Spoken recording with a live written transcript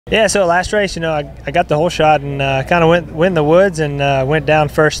Yeah, so last race, I got the whole shot and kind of went in the woods and went down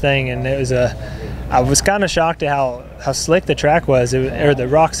first thing, and I was kind of shocked at how slick the track was, or the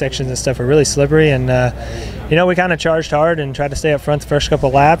rock sections and stuff were really slippery, and we kind of charged hard and tried to stay up front the first couple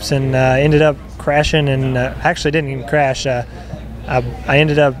of laps, and ended up crashing, and actually didn't even crash. I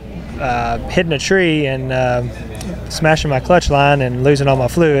ended up hitting a tree and smashing my clutch line and losing all my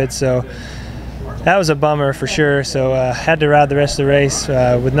fluids, so that was a bummer for sure. So had to ride the rest of the race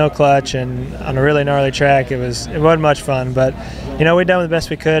with no clutch and on a really gnarly track. It wasn't much fun, but we done the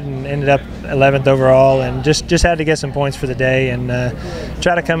best we could and ended up 11th overall, and just had to get some points for the day and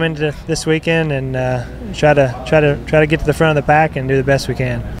try to come into this weekend and try to get to the front of the pack and do the best we can.